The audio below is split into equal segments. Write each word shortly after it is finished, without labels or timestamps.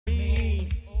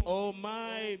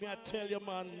my, me I tell you,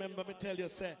 man, remember me tell you,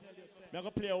 say, me I go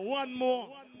play one more,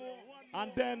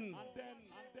 and then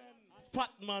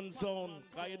Fatman zone,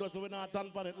 because you don't, we not done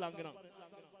for it long enough.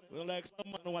 We like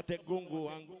someone who want to take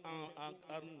gungo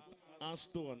and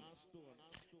stone.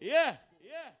 Yeah,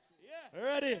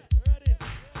 ready?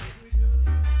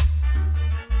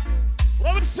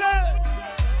 What we say?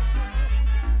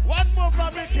 One more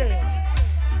for Mickey.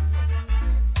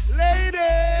 Ladies!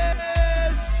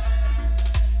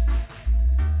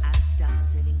 I stopped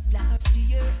selling flowers to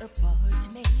your apartment.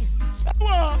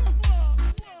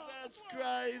 Jesus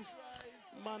Christ.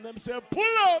 Man, them say pull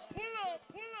up.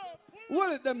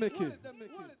 What it them making?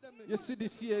 You see,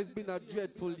 this year has been a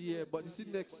dreadful year, but you see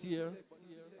next year,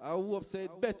 I hope say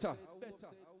it better.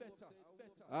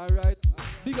 All right,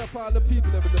 big up all the people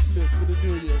that in the place for the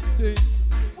New Year. See,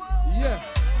 yeah.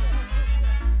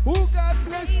 Who God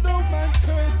bless, no man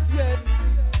curse yet.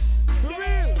 For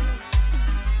real.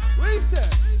 What you say?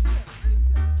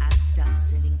 I stopped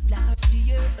selling flowers to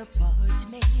your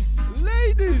apartment.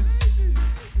 Ladies,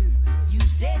 you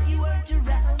said you weren't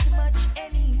around much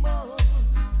anymore.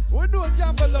 we know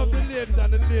Jamba love the ladies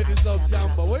and the ladies love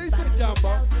Jamba. What you say,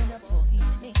 Jamba?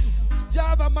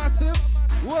 Jamba massive,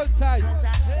 hold tight. Cause I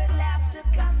heard laughter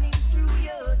coming through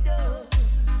your door.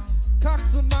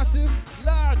 Coxsone massive,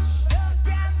 large.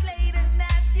 Sometimes late at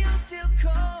night you'll still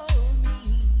call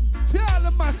me. Feel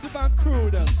the massive and crew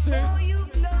them, see? Before you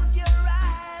close your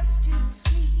eyes to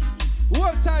sleep.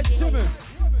 Hold tight to me.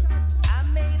 I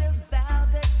made a vow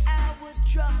that I would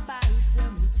drop by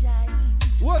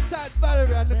sometimes. Hold tight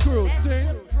Valerie and the crew, That's sing.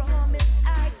 a promise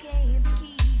I can't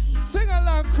keep. Sing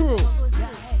along crew. Cause I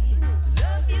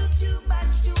love you too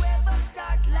much to ever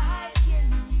start liking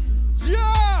you.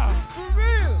 Yeah, for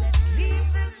real. Let's leave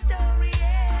the story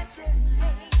at an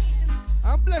end.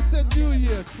 I'm blessed New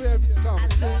Year's for every come,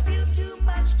 I love you too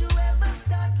much to ever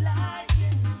start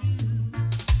liking you.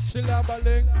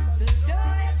 Chillabaling. So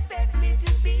don't expect me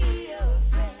to be your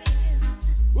friend.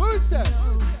 Who said?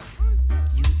 No,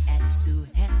 you act so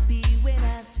happy when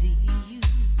I see you.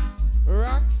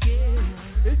 Ranks.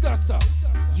 Girl, It got some.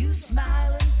 you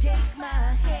smile and take my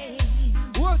hand.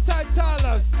 Hold tight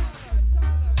Talas.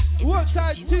 Hold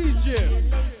tight Introduce me to your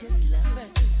TJ. latest lover.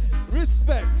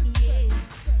 Respect. Yeah,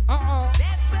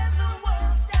 that's when the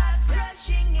world starts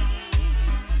crushing in.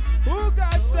 Who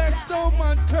God bless, no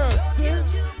man curse, Love you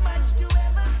see? too much to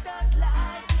ever start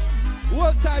liking.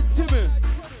 Hold tight Timmy.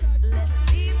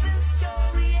 Let's leave the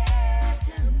story at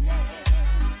an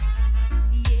end.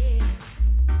 Yeah,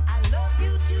 I love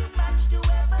you too much to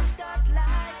ever start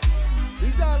liking.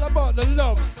 It's all about the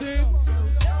love, see? So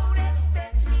don't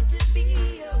expect me to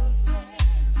be your friend.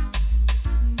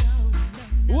 No,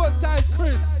 no, no. Hold tight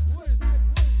Chris.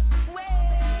 Well,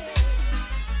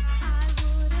 I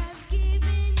would have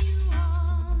given you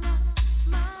all of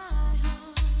my heart.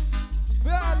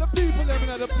 For all the people living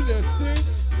at the place,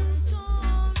 see?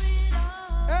 Tore it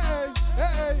all. Hey,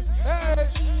 hey, hey.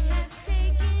 She has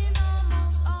taken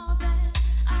almost all that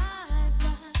I've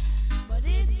got. But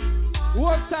if you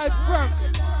want Hold tight Frank.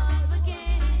 to love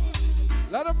again,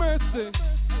 Lot of mercy.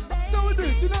 So we do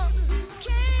it, you know?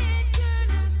 can't turn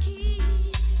a key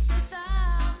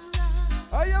without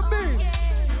love. How you mean?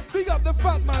 Big up the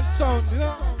Fatman sound, you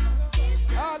know?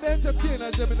 All the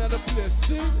entertainers them in the place,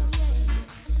 see?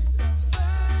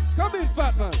 Come in,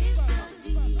 Fatman.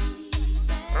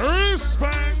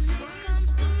 Respect.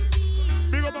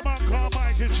 Big up the man called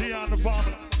Mikey G and the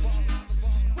family.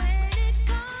 When it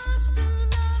comes to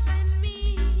loving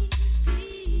me,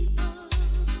 people,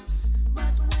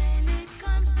 but when it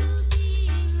comes to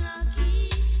being lucky,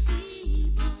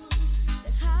 people,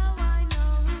 that's how I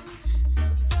know the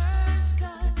first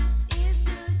cut is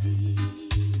the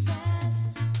deepest.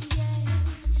 Yeah,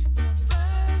 the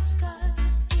first cut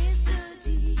is the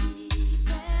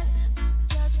deepest.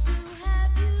 Just to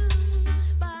have you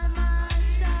by my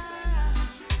side.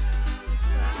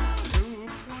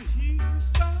 Look here,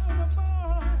 son of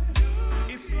boy.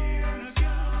 It's gonna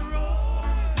get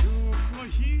rough. Look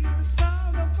here,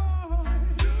 son of boy.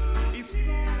 It's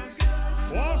gonna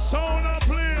get What sound I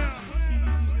play?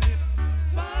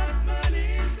 Fatman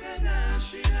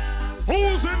International.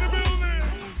 Who's in the building?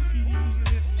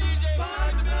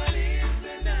 Fatman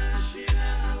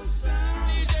International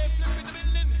sound.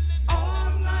 All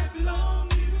night long,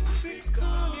 music's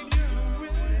coming your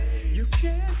way. You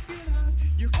can't get out,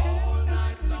 you can't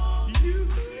escape. You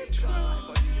try,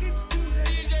 but it's too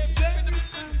late. There is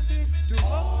something to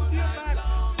hold you back.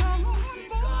 Someone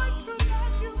born to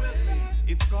let you back.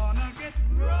 It's gonna get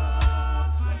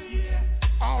rough here.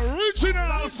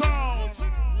 Original sound.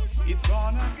 It's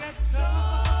gonna get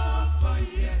tougher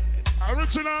yet.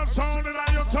 Original sound in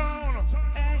your town.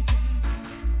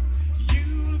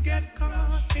 You'll get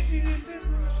caught in the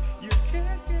rush. You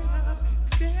can't get up,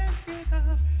 can't get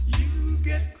up. You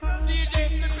get caught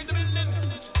in the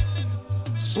rush.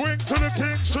 Swing to the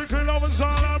king, strictly lovers all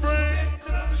I bring.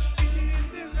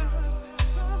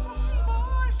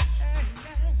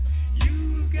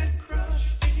 You get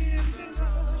crushed in the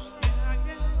rush. Yeah,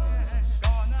 yeah.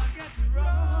 Gonna get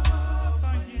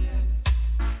rougher yet.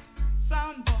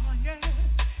 Sound boy,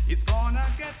 yes. It's gonna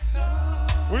get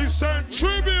tough. We send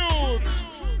tribute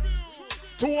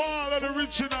to all of the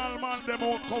original man them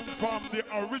all come from the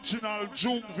original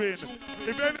Jungvin.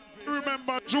 If any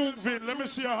remember Jungvin, let me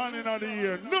see a hand in the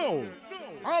air. No.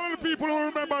 All of the people who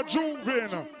remember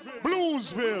Jungvin,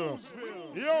 Bluesville.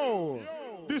 Yo,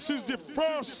 this is the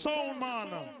first sound man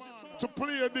to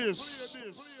play this.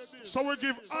 So we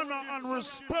give honor and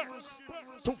respect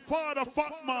to Father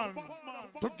Fatman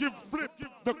to give Flip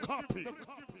the copy.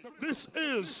 This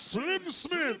is Slim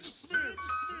Smith.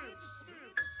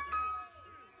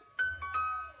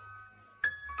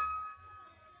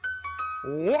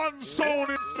 One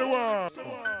sound in the world.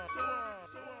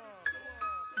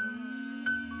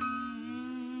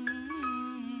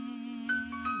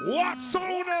 What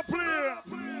sound I play?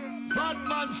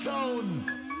 Fatman sound.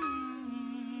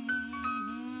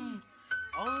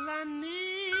 All I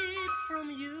need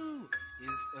from you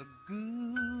is a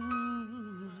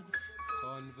good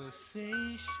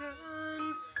conversation.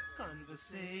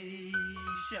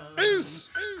 Is.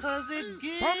 Cause it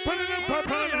gives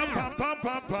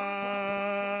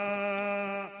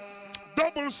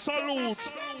Double salute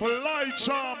for light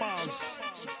charmers.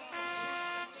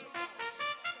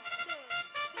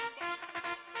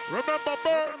 Remember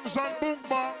Burns and Boom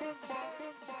Bang.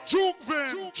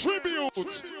 Jukevin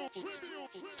tribute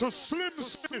to Slim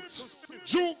Smith,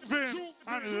 Jukevin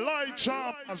and Light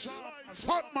Charmers.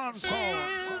 Fatman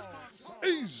sound.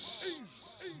 Is.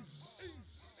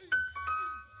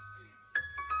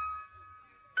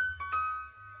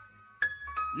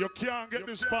 You can't get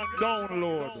this pan down,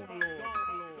 Lord.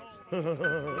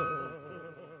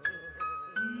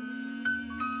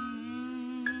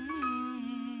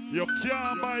 You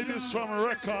can't buy this from a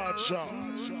record shop.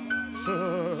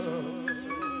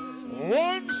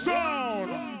 One sound.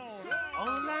 all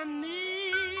I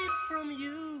need from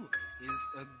you is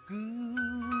a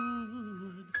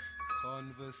good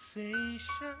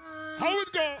conversation. How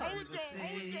it go?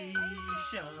 Conversation.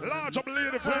 Large up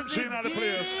lady French in the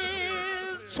place.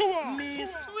 Me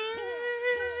sweet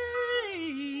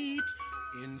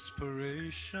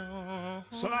inspiration.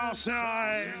 Selassie,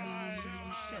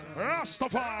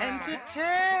 Rastafari. And to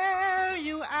tell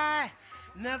you I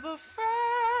never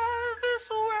felt this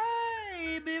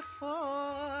way before.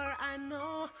 I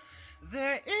know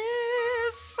there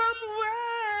is some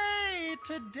way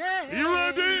today. You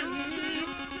ready?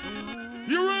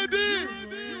 You ready?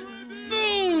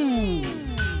 No!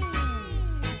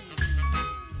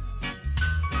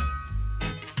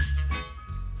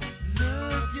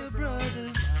 Love your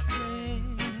brothers,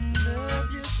 friend.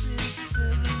 Love your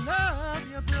sister.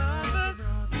 Love your brothers.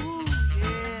 Ooh,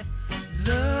 yeah.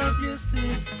 Love your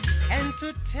sister. And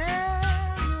to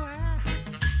tell you I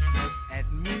must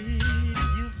admit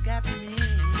you've got me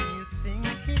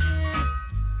thinking.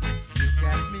 You've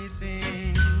got me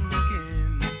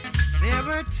thinking. There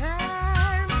were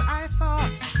times I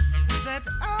thought that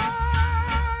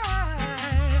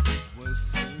I was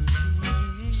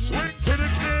sinking. Swing to the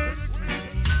king.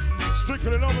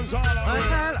 Strictly lovers all But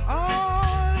around.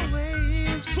 I'll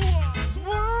always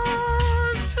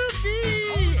want to be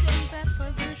in that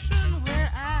position where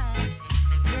I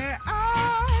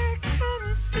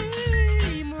can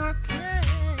see more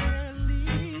clearly.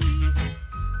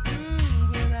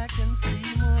 Where I can see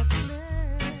more clearly.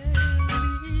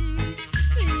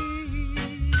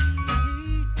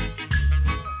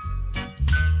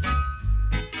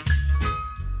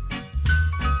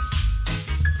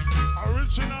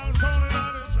 Original sound in the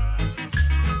town.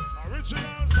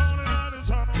 Original sound in the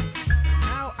town.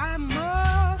 Now I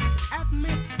must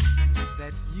admit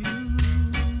that you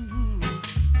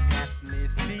got me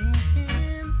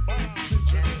thinking.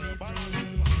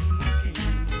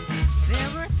 There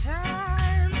were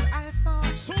times I thought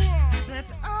that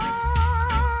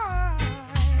I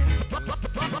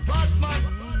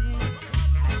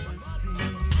was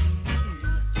sinking.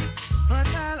 But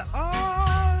I'll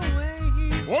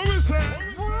always What we say?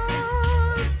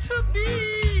 want to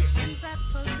be in that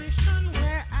position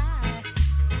where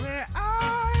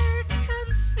I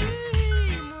can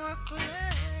see more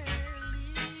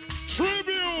clearly.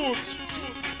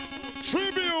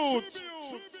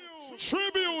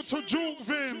 Tribute to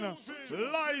Jukevin.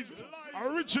 Light,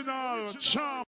 original, charm.